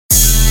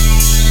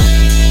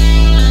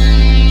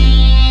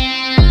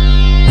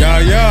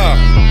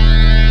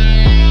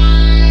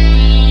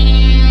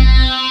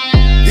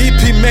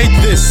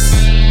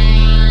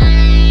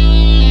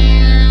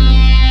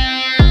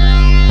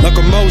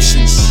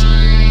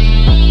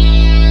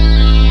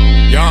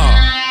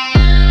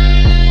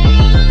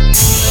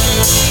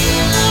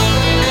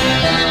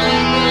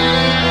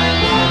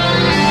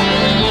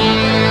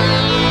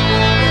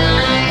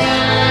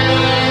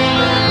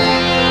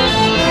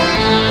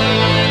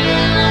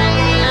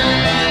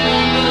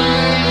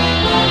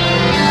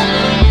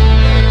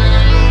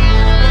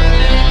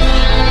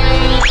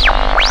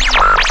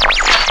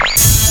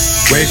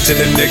till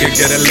a nigga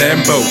get a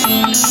Lambo.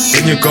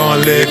 Then you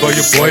gon' live all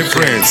your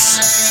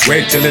boyfriends.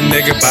 Wait till a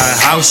nigga buy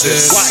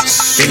houses.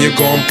 Then you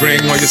gon'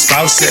 bring all your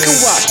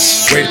spouses.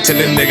 Wait till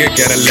a nigga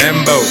get a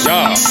Lambo.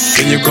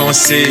 Then you gon'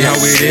 see how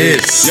it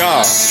is.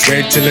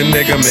 Wait till a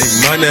nigga make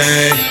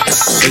money.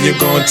 Then you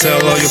gon'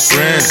 tell all your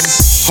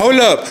friends.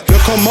 Hold up,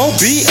 look on Mo,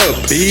 be up.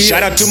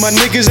 Shout out to my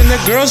niggas and the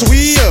girls,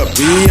 we up.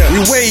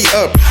 We way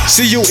up,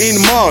 see you in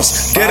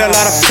Mars. Get a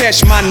lot of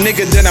cash, my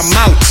nigga, then I'm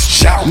out.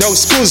 No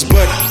schools,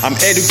 but I'm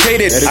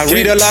educated. I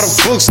read a lot of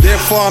books,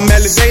 therefore I'm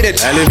elevated.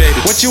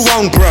 What you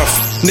want, bruv?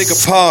 Nigga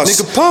pause.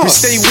 We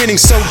stay winning,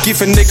 so give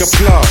a nigga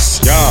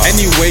applause.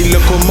 Anyway,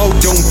 look on Mo,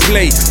 don't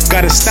play.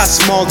 Gotta start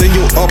small, then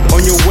you up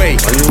on your way.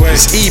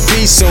 It's EP,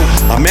 so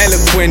I'm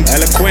eloquent.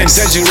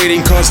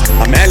 Exaggerating cause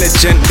I'm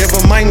elegant.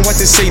 Never mind what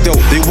they say though,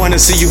 they wanna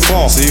see you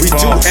fall. We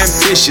too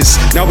ambitious,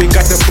 now we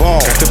got the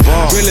ball.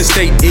 Real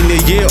estate in a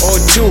year or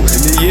two.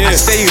 I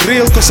stay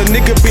real cause a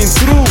nigga been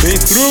through.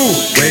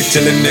 Wait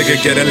till a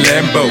nigga get a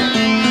Lambo.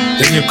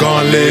 Then you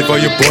gon' live all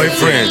your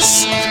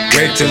boyfriends.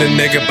 Wait till a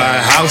nigga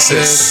buy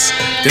houses.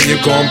 Then you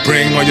gon'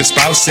 bring all your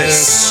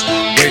spouses.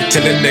 Wait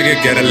till a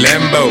nigga get a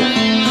Lambo.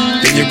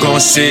 Then you gon'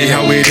 see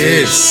how it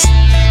is.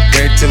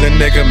 Wait till a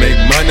nigga make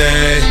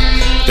money.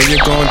 Then you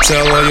gon'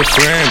 tell all your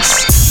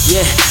friends.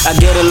 Yeah, I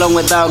get along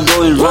without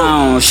going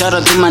round. Shout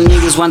out to my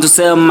niggas, want to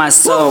sell my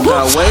soul.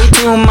 Got way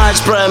too much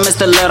pride, missed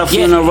a lot of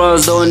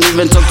funerals. Don't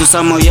even talk to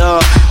some of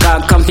y'all.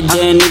 Got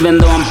confident even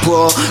though I'm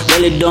poor.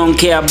 Really don't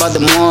care about the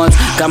mods.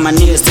 Got my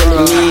niggas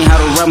telling me how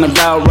to rhyme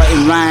without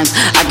writing rhymes.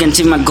 I can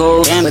achieve my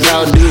goals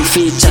without doing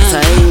features.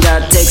 I ain't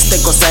got text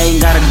cause I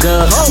ain't got a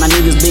girl. My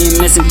niggas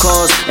been missing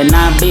calls and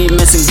I been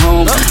missing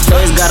home.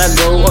 First gotta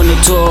go on the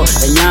tour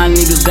and y'all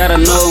niggas gotta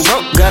know.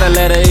 Got a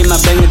letter in my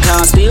bank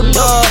account, still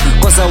ball.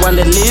 Cause I want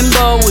the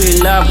limbo, we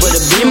love with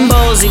the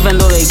bimbos, even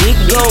though they geek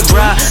go,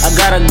 bruh. I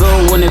gotta go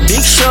on a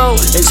big show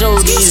and show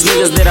these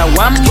niggas that I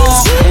want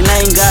more, and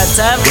I ain't got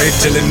time. Wait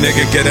till a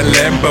nigga get a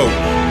Lambo.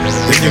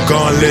 Then you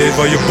gon' live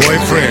all your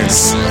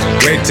boyfriends.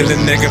 Wait till a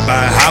nigga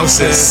buy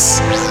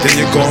houses. Then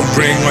you gon'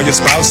 bring all your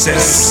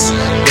spouses.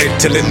 Wait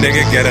till a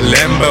nigga get a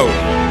Lambo.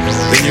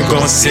 Then you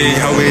gon' see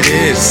how it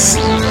is.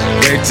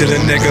 Wait till a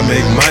nigga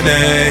make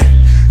money.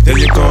 Then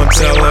you gon'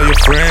 tell all your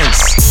friends.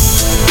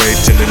 Wait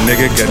till a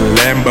nigga get a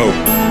Lambo.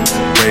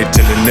 Wait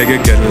till a nigga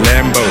get a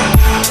Lambo.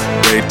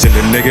 Wait till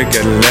a nigga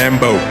get a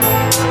Lambo.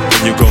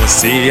 Then you gon'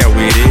 see how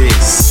it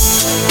is.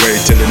 Wait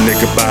till a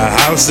nigga buy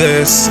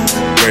houses.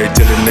 Wait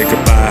till a nigga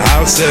buy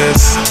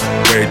houses.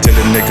 Wait till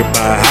a nigga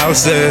buy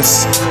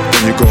houses.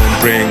 Then you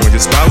gon' bring all your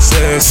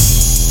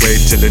spouses. Wait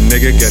till a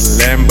nigga get a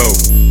Lambo.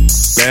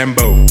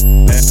 Lambo.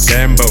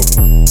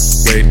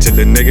 Wait till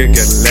a nigga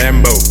get a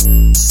Lambo.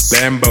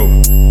 Lambo.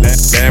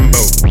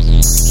 Lambo.